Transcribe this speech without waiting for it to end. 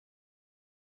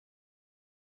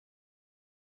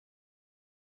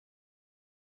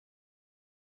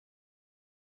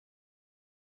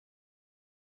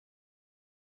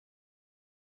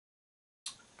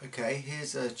Okay,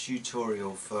 here's a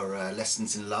tutorial for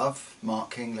Lessons in Love, Mark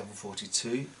King, level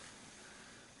 42.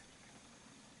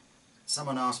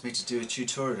 Someone asked me to do a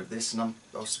tutorial of this and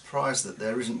I was surprised that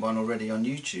there isn't one already on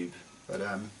YouTube, but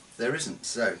there isn't,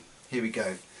 so here we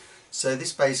go. So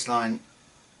this bass line,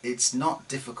 it's not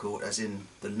difficult as in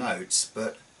the notes,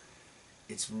 but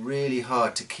it's really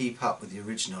hard to keep up with the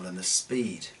original and the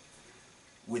speed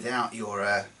without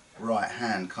your right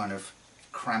hand kind of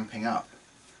cramping up.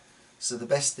 So the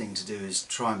best thing to do is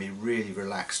try and be really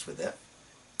relaxed with it.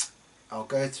 I'll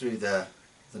go through the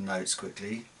notes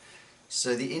quickly.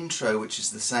 So the intro, which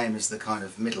is the same as the kind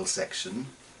of middle section,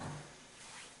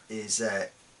 is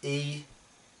E,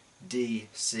 D,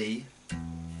 C,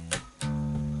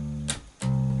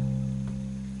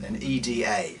 then E, D,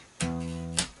 A.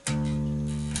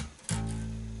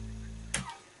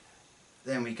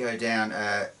 Then we go down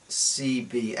C,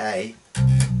 B, A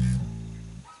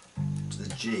to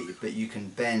the G, but you can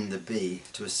bend the B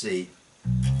to a C.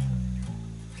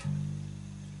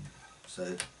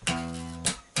 So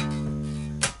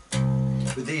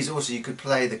with these also you could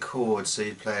play the chords, so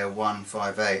you'd play a 1,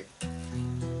 5, 8.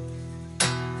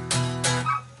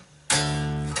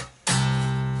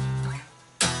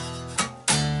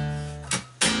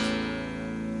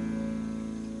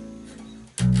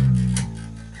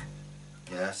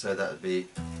 Yeah, so that would be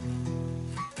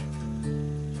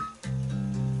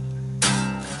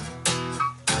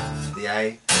the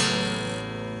A.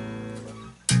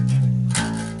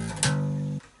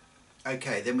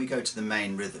 Okay, then we go to the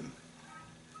main rhythm,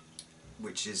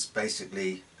 which is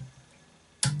basically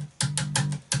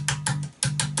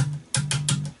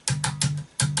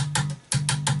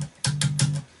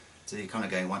so you're kind of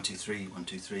going 1, 2, 3, 1,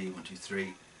 2, 3, 1, 2,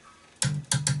 3.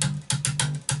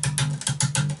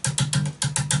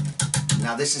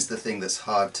 Now this is the thing that's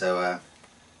hard to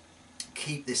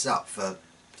keep this up for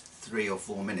 3 or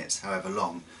 4 minutes, however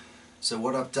long. So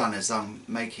what I've done is I'm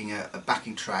making a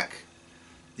backing track.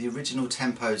 The original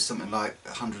tempo is something like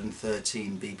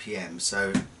 113 BPM,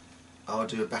 so I'll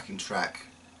do a backing track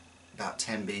about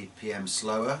 10 BPM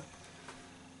slower,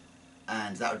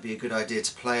 and that would be a good idea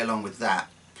to play along with that.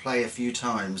 Play a few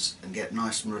times and get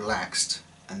nice and relaxed,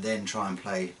 and then try and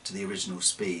play to the original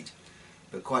speed.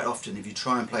 But quite often if you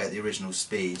try and play at the original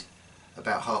speed,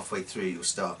 about halfway through you'll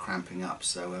start cramping up,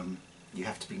 so you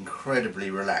have to be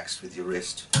incredibly relaxed with your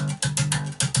wrist.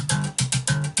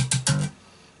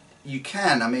 You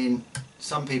can, I mean,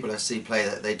 some people I see play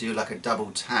that they do like a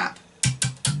double tap,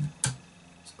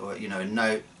 or you know, a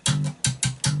note.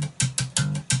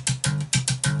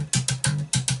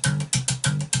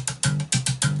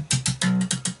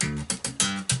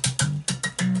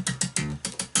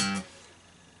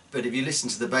 But if you listen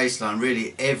to the bass line,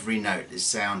 really every note is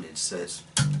sounded, so it's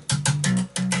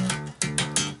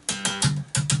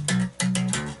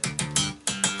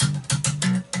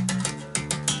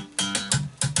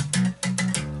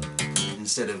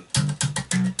instead of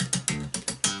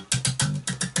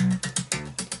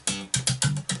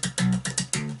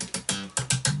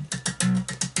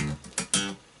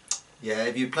yeah,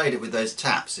 if you played it with those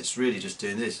taps, it's really just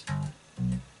doing this,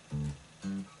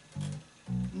 and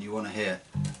you want to hear.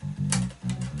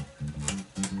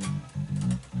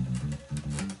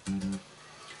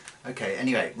 Okay,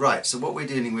 anyway, right, so what we're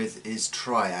dealing with is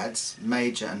triads,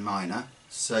 major and minor.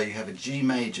 So you have a G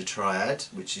major triad,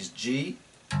 which is G,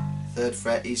 3rd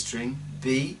fret, E string,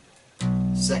 B,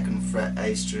 2nd fret,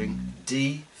 A string,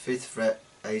 D, 5th fret,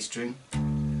 A string,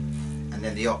 and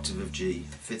then the octave of G,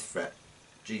 5th fret,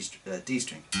 D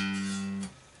string.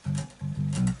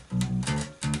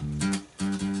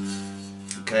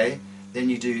 Okay, then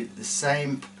you do the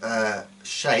same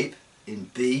shape in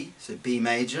B, so B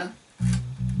major.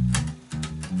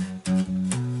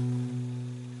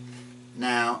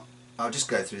 Now, I'll just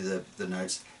go through the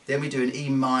notes. Then we do an E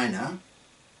minor.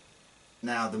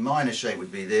 Now the minor shape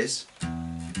would be this,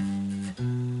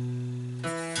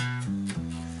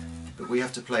 but we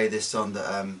have to play this on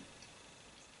the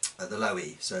low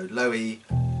E. So low E,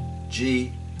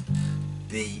 G,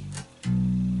 B,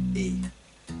 E.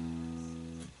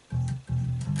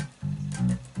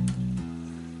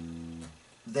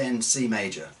 Then C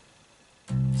major,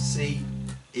 C,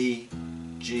 E,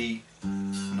 G,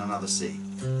 and another C.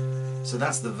 So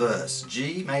that's the verse.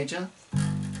 G major,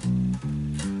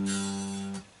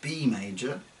 B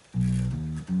major,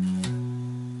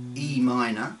 E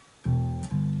minor,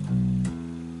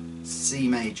 C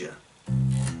major.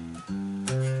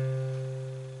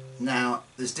 Now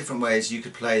there's different ways you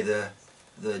could play the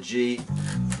G,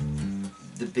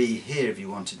 the B here if you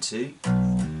wanted to.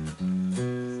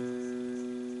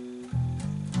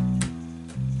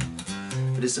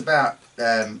 But it's about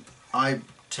I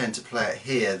tend to play it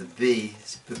here, the B,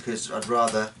 because I'd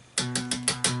rather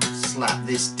slap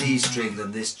this D string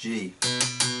than this G.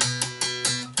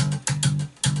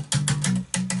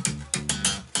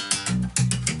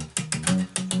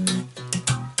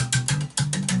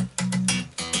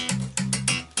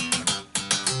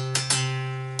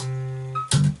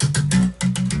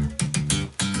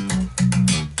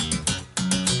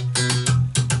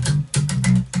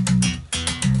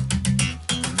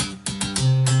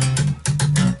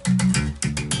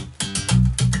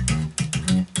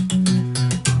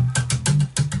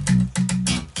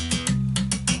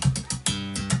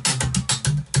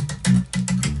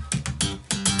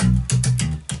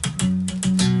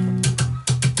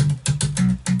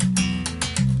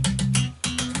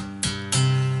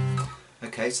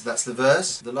 Okay, so that's the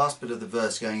verse. The last bit of the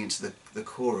verse going into the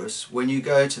chorus. When you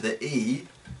go to the E,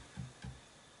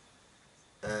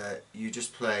 you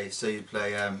just play, so you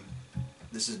play,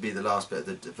 this would be the last bit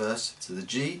of the verse, so the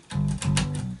G,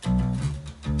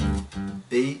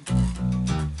 B,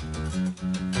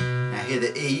 now here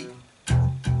the E,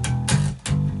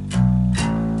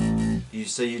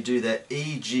 so you do the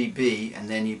E, G, B, and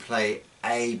then you play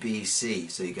A, B, C,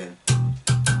 so you go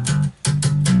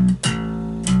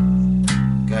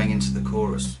going into the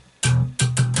chorus.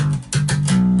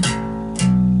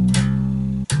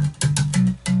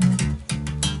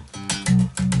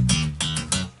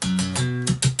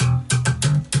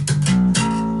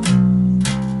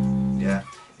 Yeah,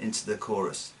 into the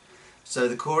chorus. So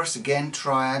the chorus again,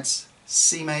 triads,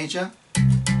 C major,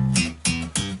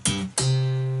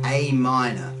 A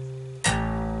minor.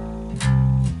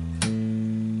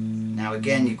 Now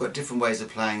again, you've got different ways of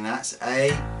playing that. It's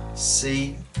A,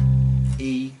 C,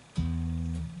 E,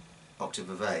 octave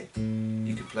of A.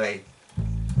 You could play,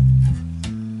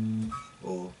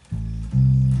 or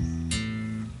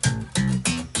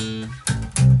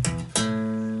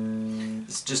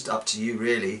it's just up to you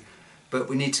really, but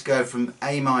we need to go from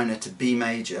A minor to B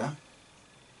major.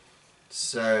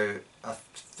 So I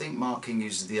think Mark King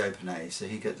uses the open A, so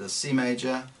he gets the C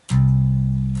major,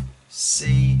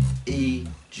 C, E,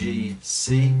 G,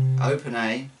 C, open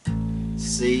A,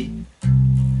 C,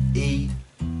 E,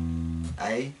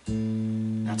 A,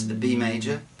 now to the B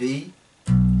major, B,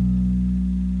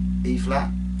 E flat,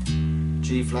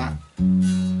 G flat,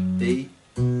 B,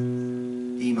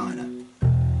 E minor.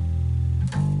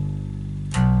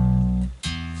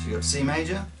 So you got C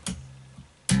major,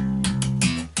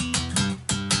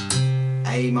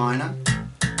 A minor,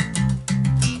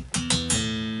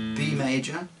 B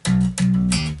major,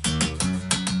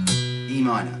 E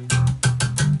minor.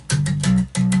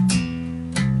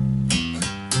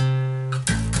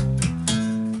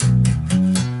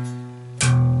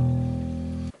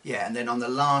 Yeah, and then on the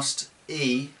last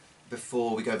E,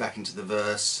 before we go back into the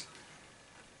verse,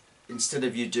 instead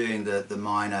of you doing the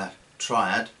minor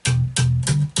triad,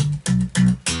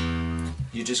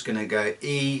 you're just going to go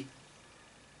E,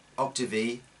 octave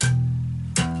E,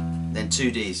 then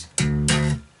 2 Ds. And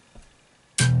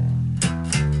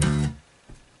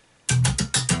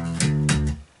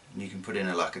you can put in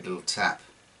like a little tap.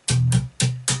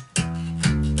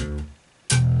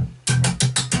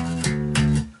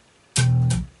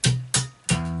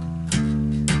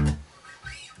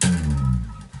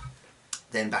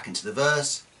 Then back into the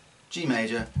verse, G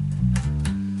major,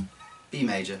 B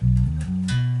major,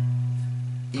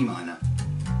 E minor,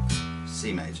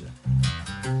 C major.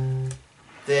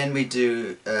 Then we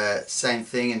do same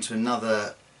thing into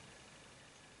another,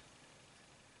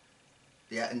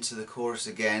 into the chorus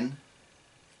again.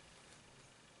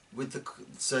 With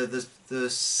so the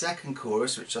second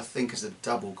chorus, which I think is a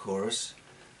double chorus.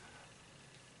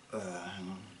 Hang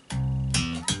on.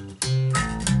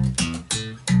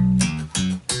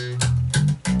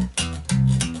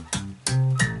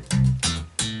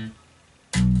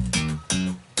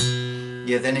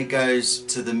 Yeah, then it goes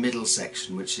to the middle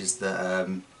section, which is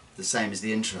the same as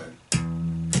the intro.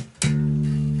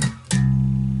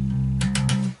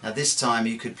 Now this time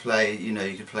you could play, you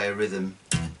could play a rhythm.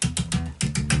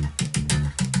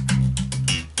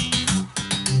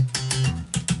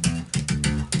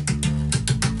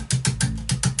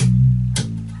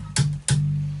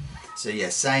 So yeah,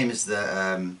 same as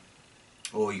the,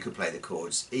 or you could play the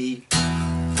chords E,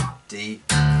 D,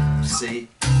 C,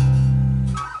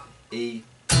 E,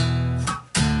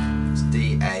 it's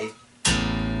D, A.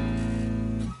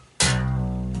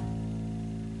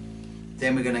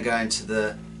 Then we're going to go into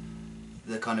the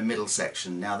kind of middle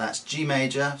section. Now that's G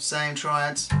major, same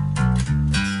triads,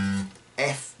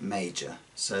 F major.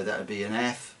 So that would be an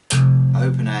F,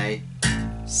 open A,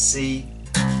 C,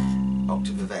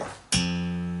 octave of F.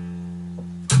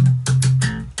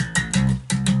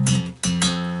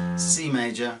 C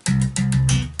major,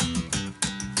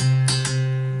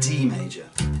 D major.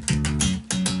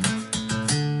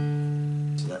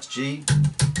 So that's G,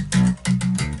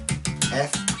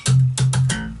 F,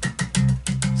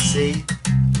 C,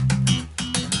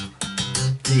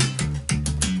 D.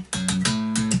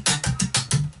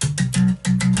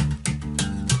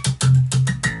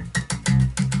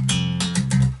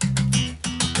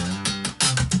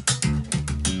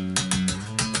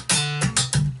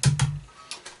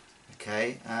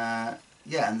 Okay,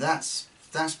 yeah, and that's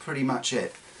pretty much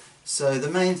it. So the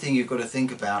main thing you've got to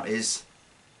think about is,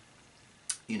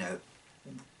 you know,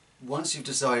 once you've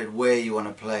decided where you want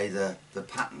to play the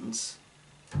patterns,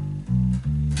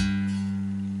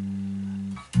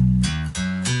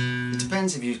 it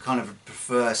depends if you kind of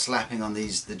prefer slapping on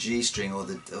the G string or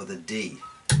the D.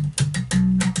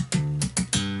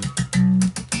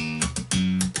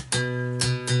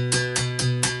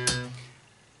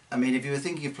 I mean, if you were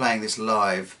thinking of playing this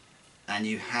live and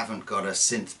you haven't got a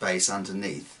synth bass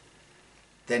underneath,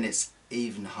 then it's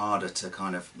even harder to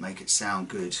kind of make it sound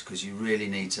good, because you really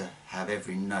need to have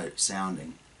every note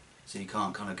sounding. So you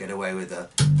can't kind of get away with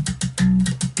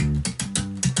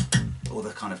all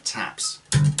the kind of taps.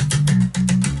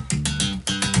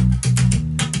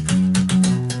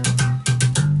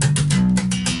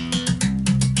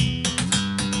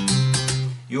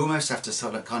 You almost have to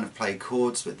sort of kind of play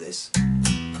chords with this.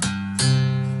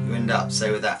 You end up,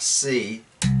 say, with that C,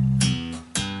 you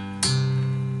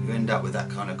end up with that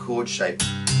kind of chord shape.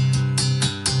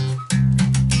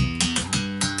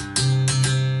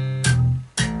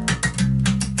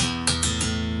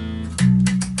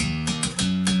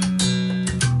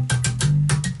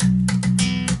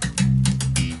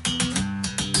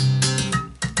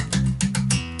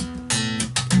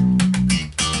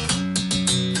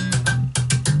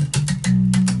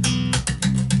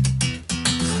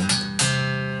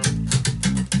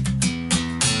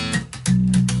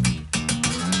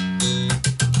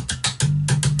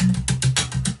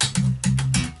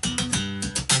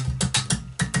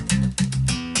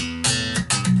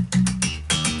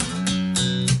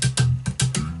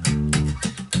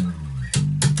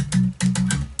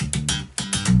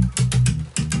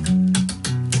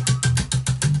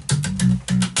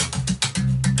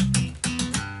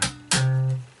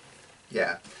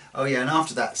 Yeah. Oh yeah, and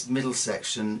after that middle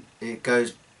section, it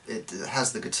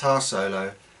has the guitar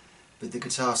solo, but the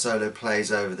guitar solo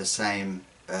plays over the same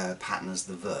pattern as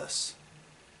the verse.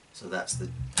 So that's the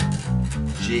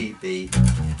G, B,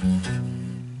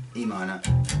 E minor,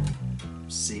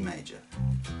 C major.